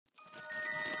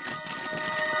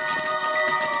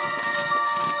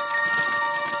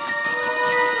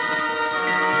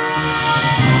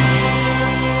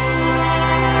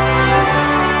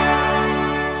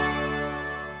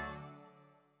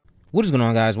What is going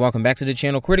on, guys? Welcome back to the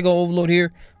channel. Critical Overlord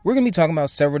here. We're going to be talking about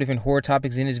several different horror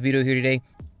topics in this video here today.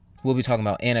 We'll be talking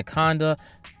about Anaconda.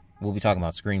 We'll be talking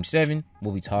about Scream 7.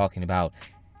 We'll be talking about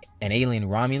an Alien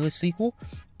Romulus sequel.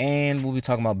 And we'll be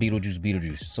talking about Beetlejuice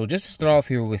Beetlejuice. So just to start off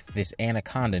here with this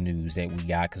Anaconda news that we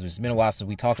got, because it's been a while since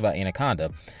we talked about Anaconda.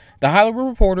 The Hollywood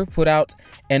Reporter put out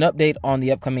an update on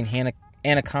the upcoming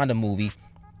Anaconda movie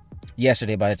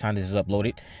yesterday by the time this is uploaded.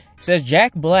 It says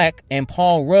Jack Black and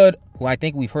Paul Rudd, who I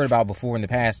think we've heard about before in the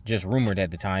past, just rumored at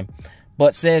the time,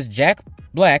 but says Jack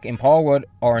Black and Paul Rudd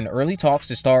are in early talks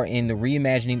to star in the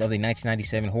reimagining of the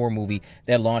 1997 horror movie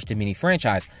that launched the mini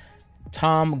franchise.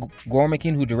 Tom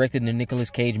Gormican, who directed the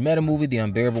Nicolas Cage meta movie The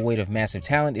Unbearable Weight of Massive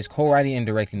Talent, is co-writing and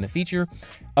directing the feature.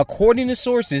 According to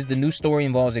sources, the new story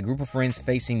involves a group of friends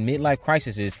facing midlife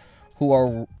crises who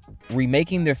are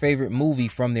remaking their favorite movie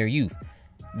from their youth.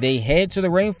 They head to the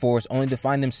rainforest only to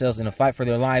find themselves in a fight for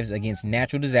their lives against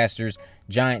natural disasters,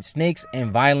 giant snakes,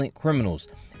 and violent criminals.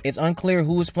 It's unclear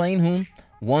who is playing whom.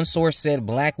 One source said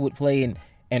Black would play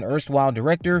an erstwhile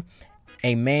director,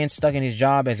 a man stuck in his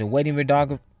job as a wedding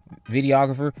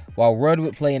videographer, while Rudd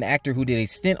would play an actor who did a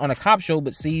stint on a cop show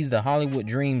but sees the Hollywood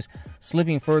dreams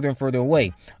slipping further and further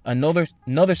away.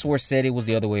 Another source said it was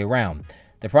the other way around.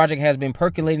 The project has been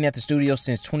percolating at the studio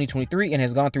since 2023 and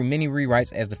has gone through many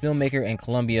rewrites as the filmmaker and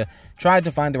Columbia tried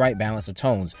to find the right balance of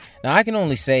tones. Now, I can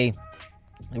only say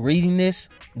reading this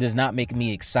does not make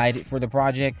me excited for the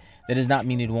project. That does not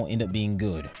mean it won't end up being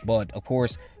good. But, of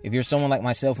course, if you're someone like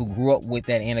myself who grew up with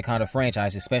that Anaconda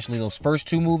franchise, especially those first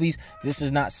two movies, this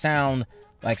does not sound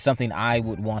like something I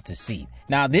would want to see.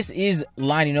 Now, this is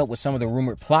lining up with some of the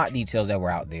rumored plot details that were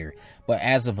out there. But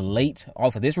as of late,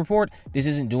 off of this report, this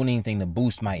isn't doing anything to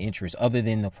boost my interest, other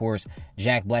than, of course,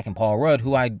 Jack Black and Paul Rudd,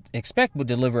 who I expect would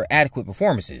deliver adequate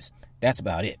performances. That's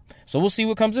about it. So we'll see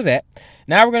what comes of that.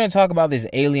 Now we're going to talk about this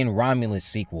Alien Romulus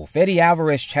sequel. Fede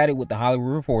Alvarez chatted with the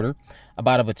Hollywood Reporter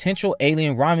about a potential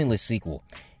Alien Romulus sequel.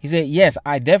 He said, "Yes,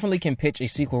 I definitely can pitch a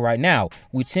sequel right now.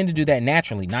 We tend to do that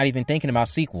naturally, not even thinking about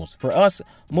sequels. For us,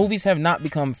 movies have not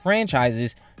become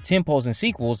franchises, tempos, and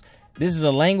sequels. This is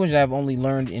a language that I've only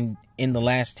learned in the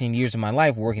last 10 years of my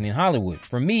life working in Hollywood.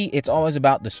 For me, it's always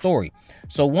about the story.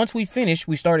 So once we finished,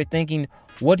 we started thinking,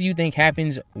 what do you think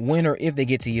happens when or if they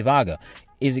get to Yavaga?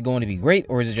 Is it going to be great,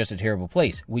 or is it just a terrible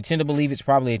place? We tend to believe it's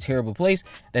probably a terrible place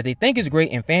that they think is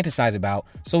great and fantasize about,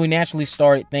 so we naturally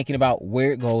started thinking about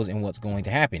where it goes and what's going to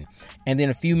happen. And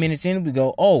then a few minutes in, we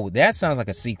go, oh, that sounds like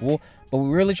a sequel, but we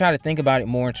really try to think about it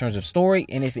more in terms of story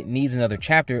and if it needs another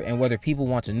chapter and whether people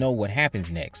want to know what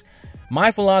happens next.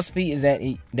 My philosophy is that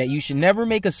you should never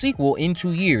make a sequel in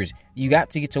 2 years. You got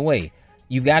to get away.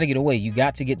 You've got to get away. You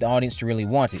got to get the audience to really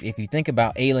want it. If you think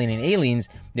about Alien and Aliens,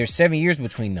 there's 7 years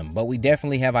between them, but we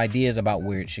definitely have ideas about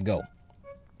where it should go."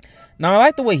 Now, I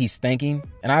like the way he's thinking,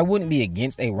 and I wouldn't be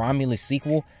against a Romulus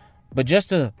sequel, but just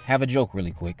to have a joke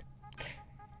really quick,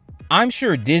 I'm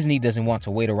sure Disney doesn't want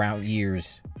to wait around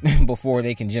years before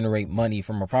they can generate money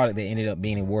from a product that ended up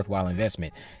being a worthwhile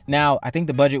investment. Now, I think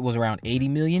the budget was around $80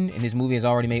 million, and this movie has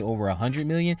already made over $100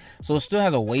 million, so it still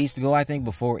has a ways to go, I think,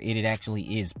 before it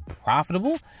actually is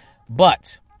profitable.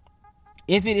 But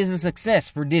if it is a success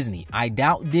for Disney, I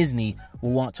doubt Disney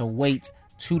will want to wait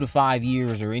 2 to 5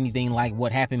 years or anything like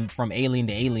what happened from Alien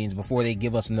to Aliens before they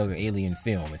give us another Alien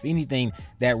film. If anything,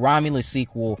 that Romulus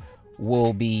sequel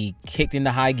will be kicked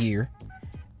into high gear.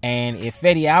 And if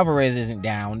Fede Alvarez isn't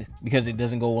down because it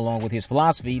doesn't go along with his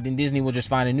philosophy, then Disney will just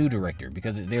find a new director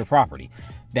because it's their property.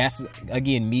 That's,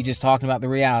 again, me just talking about the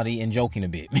reality and joking a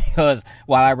bit. Because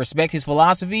while I respect his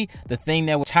philosophy, the thing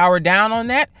that will tower down on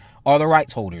that are the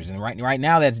rights holders. And right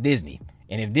now, that's Disney.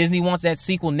 And if Disney wants that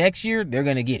sequel next year, they're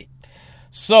going to get it.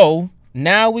 So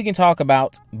now we can talk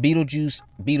about Beetlejuice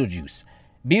Beetlejuice.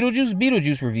 Beetlejuice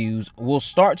Beetlejuice reviews will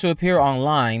start to appear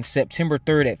online September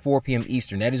 3rd at 4 p.m.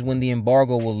 Eastern. That is when the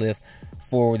embargo will lift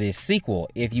for this sequel.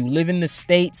 If you live in the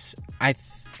States, I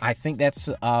think that's...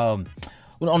 well,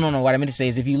 no. What I meant to say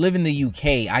is if you live in the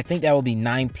UK, I think that will be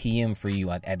 9 p.m. for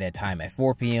you at that time. At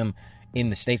 4 p.m.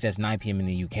 in the States, that's 9 p.m. in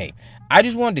the UK. I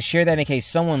just wanted to share that in case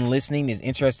someone listening is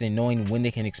interested in knowing when they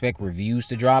can expect reviews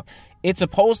to drop. It's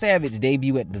supposed to have its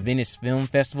debut at the Venice Film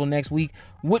Festival next week,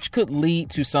 which could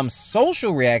lead to some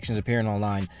social reactions appearing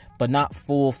online, but not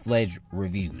full-fledged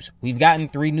reviews. We've gotten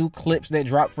 3 new clips that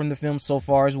dropped from the film so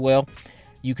far as well.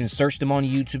 You can search them on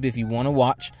YouTube if you want to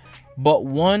watch. But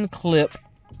one clip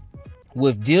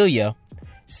with Delia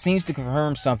seems to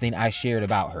confirm something I shared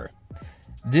about her.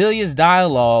 Delia's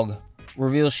dialogue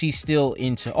reveals she's still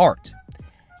into art.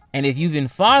 And if you've been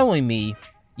following me,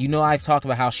 you know I've talked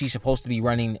about how she's supposed to be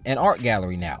running an art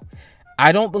gallery now.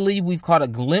 I don't believe we've caught a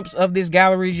glimpse of this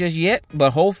gallery just yet,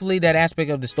 but hopefully that aspect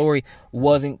of the story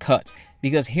wasn't cut.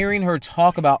 Because hearing her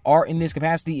talk about art in this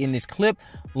capacity in this clip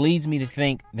leads me to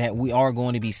think that we are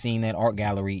going to be seeing that art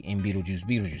gallery in Beetlejuice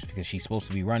Beetlejuice, because she's supposed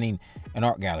to be running an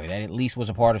art gallery. That at least was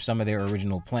a part of some of their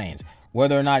original plans.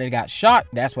 Whether or not it got shot,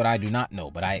 that's what I do not know.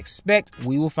 But I expect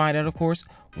we will find out, of course,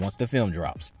 once the film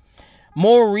drops.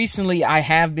 More recently, I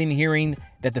have been hearing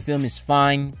that the film is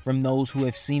fine from those who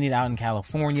have seen it out in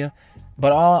California.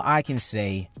 But all I can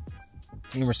say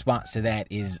in response to that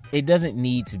is it doesn't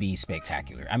need to be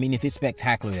spectacular. I mean, if it's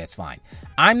spectacular, that's fine.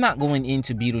 I'm not going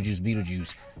into Beetlejuice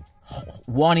Beetlejuice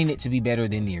wanting it to be better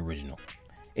than the original.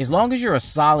 As long as you're a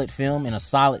solid film and a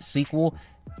solid sequel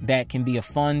that can be a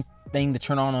fun thing to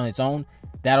turn on its own,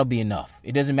 that'll be enough.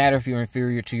 It doesn't matter if you're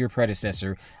inferior to your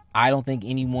predecessor. I don't think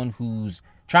anyone who's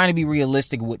trying to be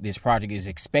realistic with this project is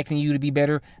expecting you to be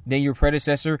better than your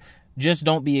predecessor. Just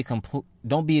don't be a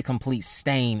complete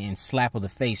stain and slap of the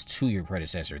face to your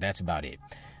predecessor. That's about it.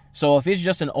 So if it's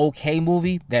just an okay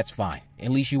movie, that's fine.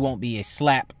 At least you won't be a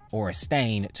slap or a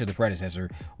stain to the predecessor,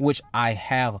 which I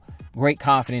have great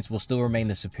confidence will still remain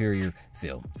the superior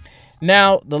film.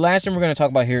 Now, the last thing we're going to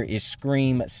talk about here is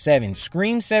Scream 7.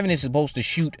 Scream 7 is supposed to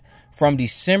shoot from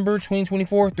December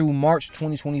 2024 through March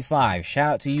 2025.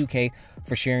 Shout out to UK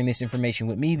for sharing this information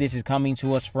with me. This is coming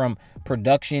to us from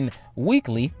Production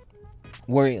Weekly,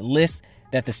 where it lists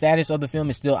that the status of the film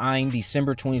is still eyeing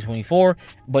December 2024,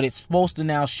 but it's supposed to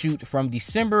now shoot from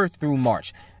December through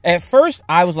March. At first,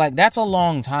 I was like, that's a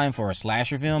long time for a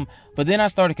slasher film, but then I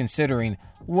started considering,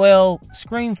 well,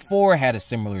 Scream 4 had a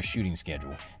similar shooting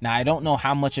schedule. Now, I don't know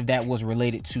how much of that was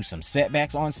related to some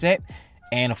setbacks on set,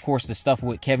 and of course, the stuff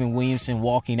with Kevin Williamson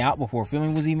walking out before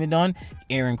filming was even done,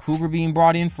 Aaron Kruger being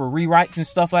brought in for rewrites and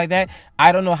stuff like that.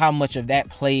 I don't know how much of that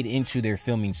played into their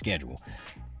filming schedule.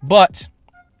 But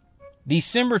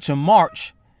December to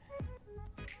March,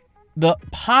 the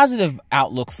positive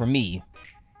outlook for me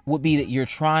would be that you're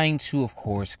trying to, of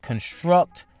course,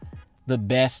 construct the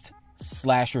best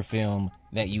slasher film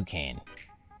that you can.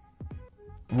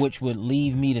 Which would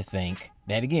leave me to think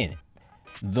that, again,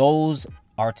 those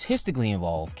artistically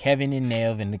involved, Kevin and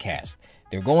Nev and the cast,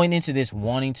 they're going into this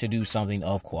wanting to do something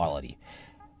of quality.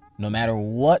 No matter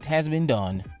what has been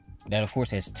done, that, of course,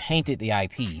 has tainted the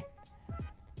IP,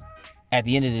 at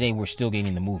the end of the day, we're still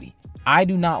getting the movie. I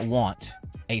do not want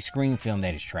a Scream film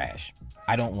that is trash.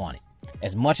 I don't want it.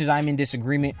 As much as I'm in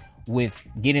disagreement with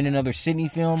getting another Sydney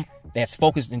film that's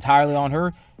focused entirely on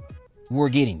her, we're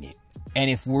getting it. And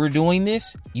if we're doing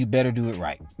this, you better do it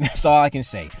right. That's all I can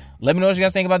say. Let me know what you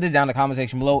guys think about this down in the comment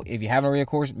section below. If you haven't already, of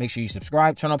course, make sure you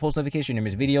subscribe, turn on post notifications, in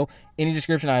this video. In the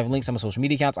description, I have links on my social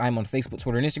media accounts. I'm on Facebook,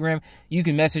 Twitter, and Instagram. You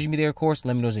can message me there, of course.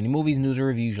 Let me know if there's any movies, news, or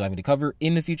reviews you'd like me to cover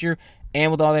in the future. And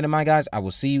with all that in mind, guys, I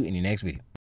will see you in the next video.